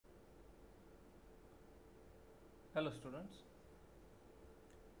Hello students,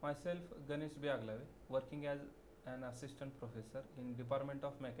 myself Mr.G.B.Agalave, working as an assistant professor in Department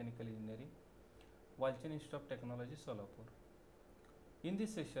of Mechanical Engineering, Walchand Institute of Technology, Solapur. In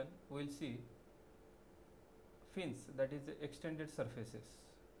this session, we will see fins, that is extended surfaces.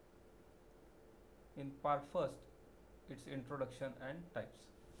 In part first, its introduction and types.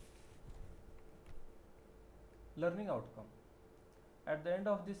 Learning outcome. At the end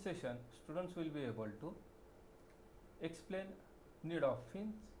of this session, students will be able to explain need of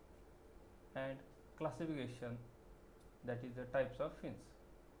fins and classification, that is the types of fins.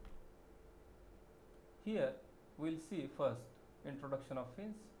 Here we will see first introduction of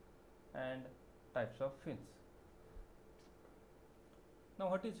fins and types of fins.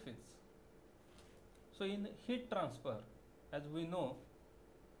 Now what is fins? So in heat transfer, as we know,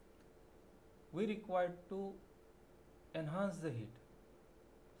 we require to enhance the heat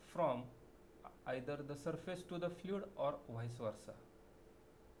from either the surface to the fluid or vice versa.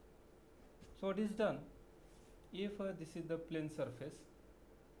 So it is done if this is the plane surface,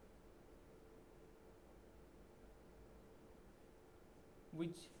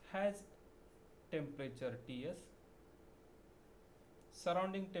 which has temperature Ts,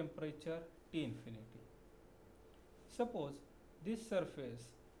 surrounding temperature T infinity. Suppose this surface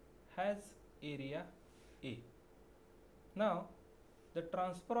has area A. Now the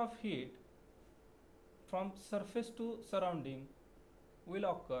transfer of heat from surface to surrounding will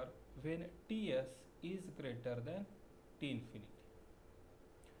occur when Ts is greater than T infinity.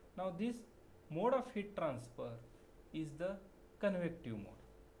 Now this mode of heat transfer is the convective mode,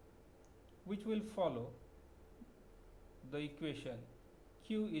 which will follow the equation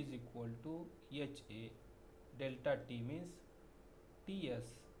Q is equal to HA delta T, means Ts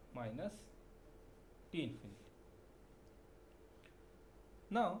minus T infinity.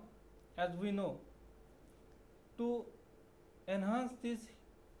 Now as we know, to enhance this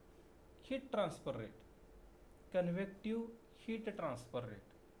heat transfer rate, convective heat transfer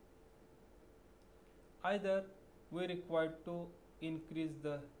rate, either we require to increase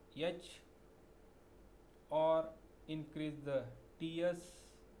the H or increase the Ts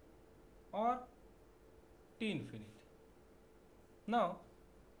or T infinity. Now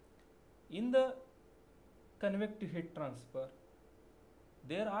in the convective heat transfer,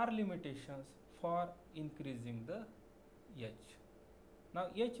 there are limitations for increasing the H. Now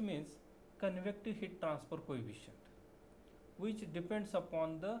H means convective heat transfer coefficient, which depends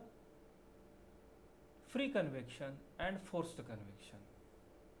upon the free convection and forced convection.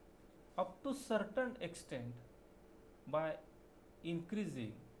 Up to certain extent, by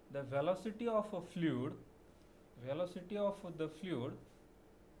increasing the velocity of a fluid,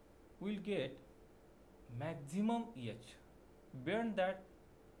 will get maximum H. Beyond that,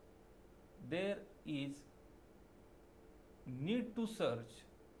 there is need to search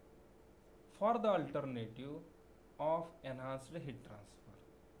for the alternative of enhanced heat transfer.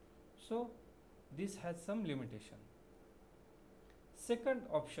 So this has some limitation. Second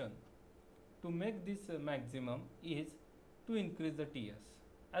option to make this maximum is to increase the Ts.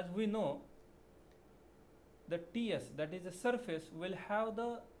 As we know, the Ts, that is the surface, will have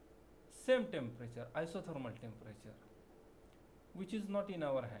the same temperature, isothermal temperature, which is not in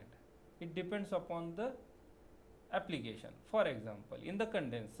our hand. It depends upon the application. For example, in the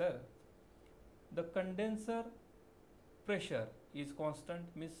condenser pressure is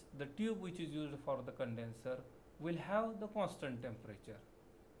constant, means the tube which is used for the condenser will have the constant temperature.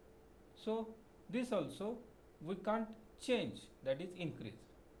 So this also we can't change, that is increase.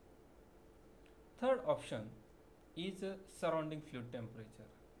 Third option is surrounding fluid temperature.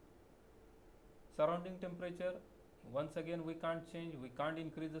 Surrounding temperature, once again we can't change, we can't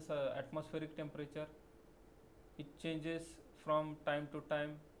increase the atmospheric temperature. It changes from time to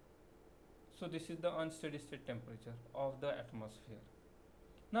time. So this is the unsteady state temperature of the atmosphere.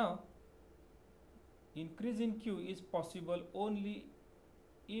 Now increase in Q is possible only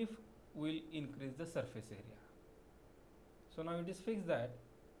if we'll increase the surface area. So now it is fixed that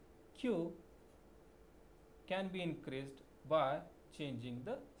Q can be increased by changing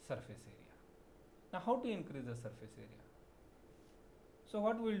the surface area. Now how to increase the surface area? So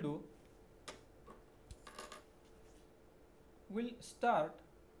what we'll do, we'll start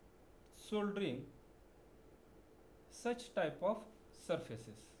soldering such type of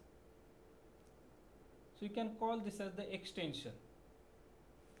surfaces. So you can call this as the extension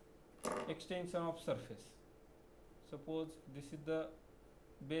of surface. Suppose this is the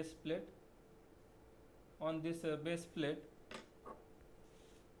base plate. On this base plate,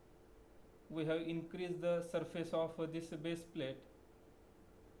 we have increased the surface of this base plate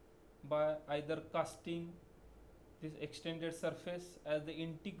by either casting this extended surface as the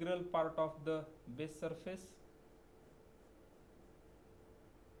integral part of the base surface.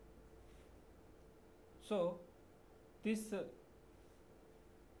 So this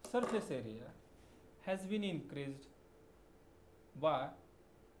surface area has been increased by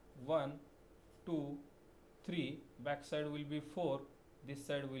 1, 2, 3, back side will be 4, this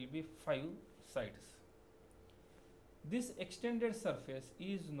side will be 5 sides. This extended surface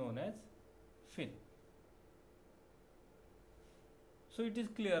is known as fin. So it is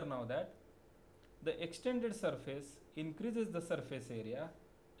clear now that the extended surface increases the surface area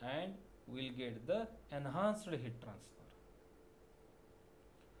and will get the enhanced heat transfer.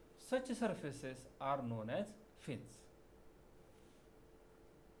 Such surfaces are known as fins.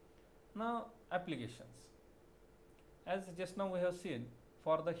 Now applications. As just now we have seen,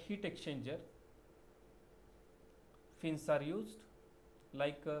 for the heat exchanger, fins are used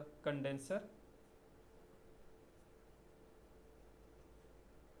like a condenser.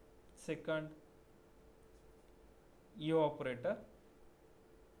 Second, evaporator.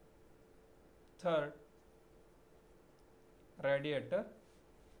 Third, radiator,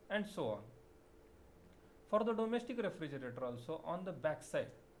 and so on. For the domestic refrigerator also, on the back side,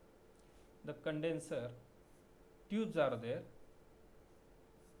 the condenser tubes are there.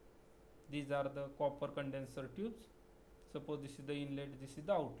 These are the copper condenser tubes. Suppose this is the inlet, this is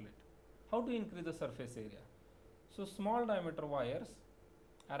the outlet. How to increase the surface area? So small diameter wires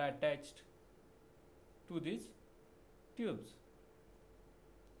are attached to these tubes.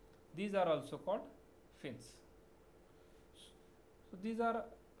 These are also called fins. So these are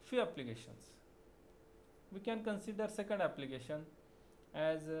few applications. We can consider second application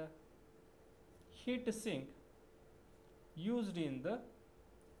as a heat sink used in the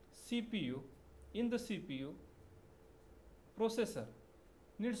CPU. In the CPU, processor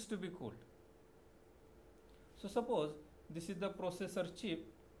needs to be cooled. So suppose this is the processor chip.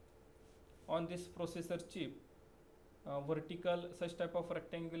 On this processor chip, vertical such type of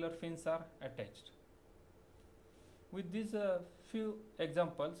rectangular fins are attached. With these few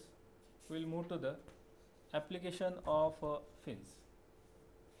examples, we will move to the application of fins.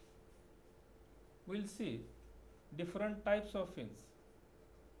 We will see different types of fins.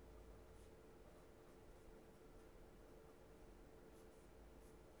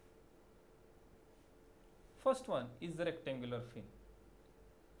 First one is the rectangular fin.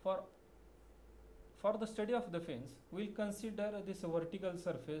 For the study of the fins, we will consider this vertical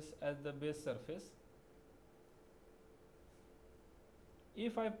surface as the base surface.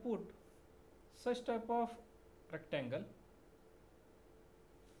 If I put such type of rectangle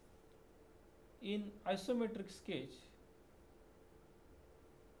in isometric sketch,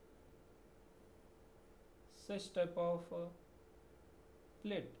 such type of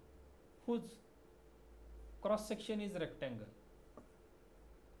plate whose cross section is rectangle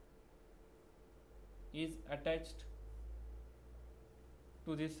is attached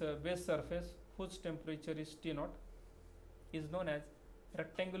to this base surface whose temperature is T0, is known as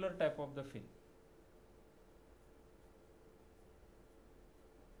rectangular type of the fin.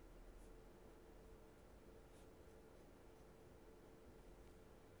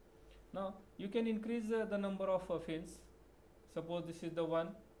 Now you can increase the number of fins. Suppose this is the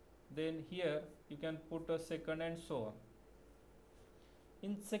one, then here you can put a second and so on.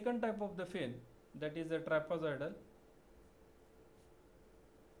 In second type of the fin, that is a trapezoidal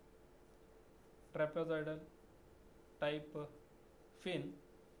type fin,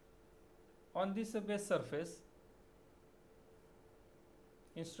 on this base surface,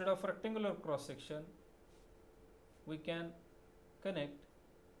 instead of rectangular cross section, we can connect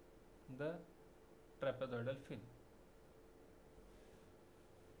the trapezoidal fin.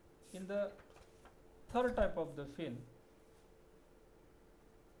 In the third type of the fin,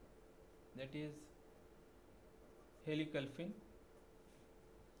 that is helical fin.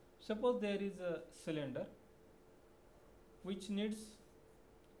 Suppose there is a cylinder which needs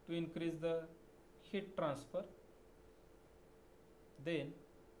to increase the heat transfer, then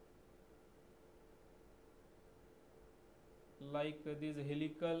like these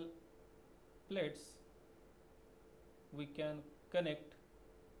helical plates we can connect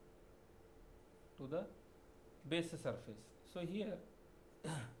to the base surface. So here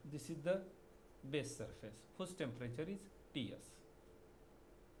this is the base surface whose temperature is Ts.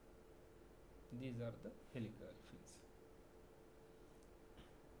 These are the helical fins.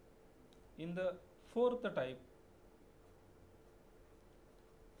 In the fourth type,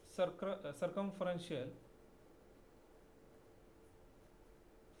 circumferential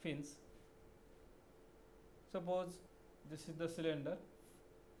fins. Suppose this is the cylinder.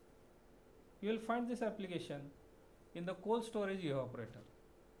 You will find this application in the cold storage evaporator,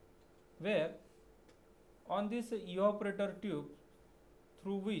 where on this evaporator tube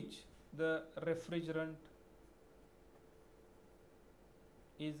through which the refrigerant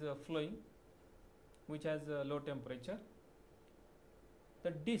is flowing, which has a low temperature,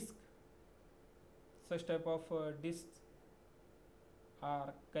 the disc, such type of discs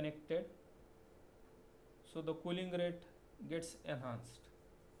are connected, so the cooling rate gets enhanced.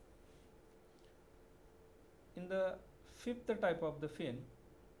 In the fifth type of the fin,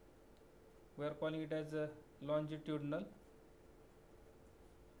 we are calling it as a longitudinal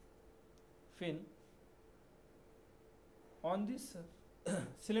fin. On this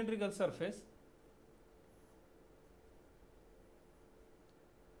cylindrical surface,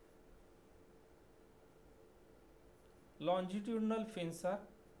 longitudinal fins are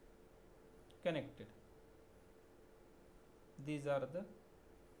connected. These are the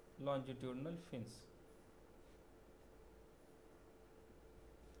longitudinal fins.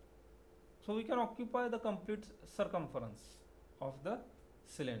 So we can occupy the complete circumference of the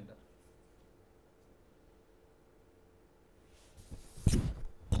cylinder.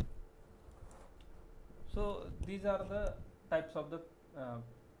 So these are the types of the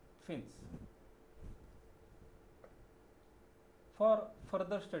fins. For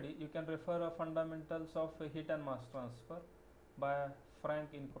further study, you can refer Fundamentals of Heat and Mass Transfer by Frank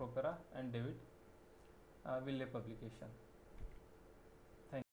in Propera and David Ville publication.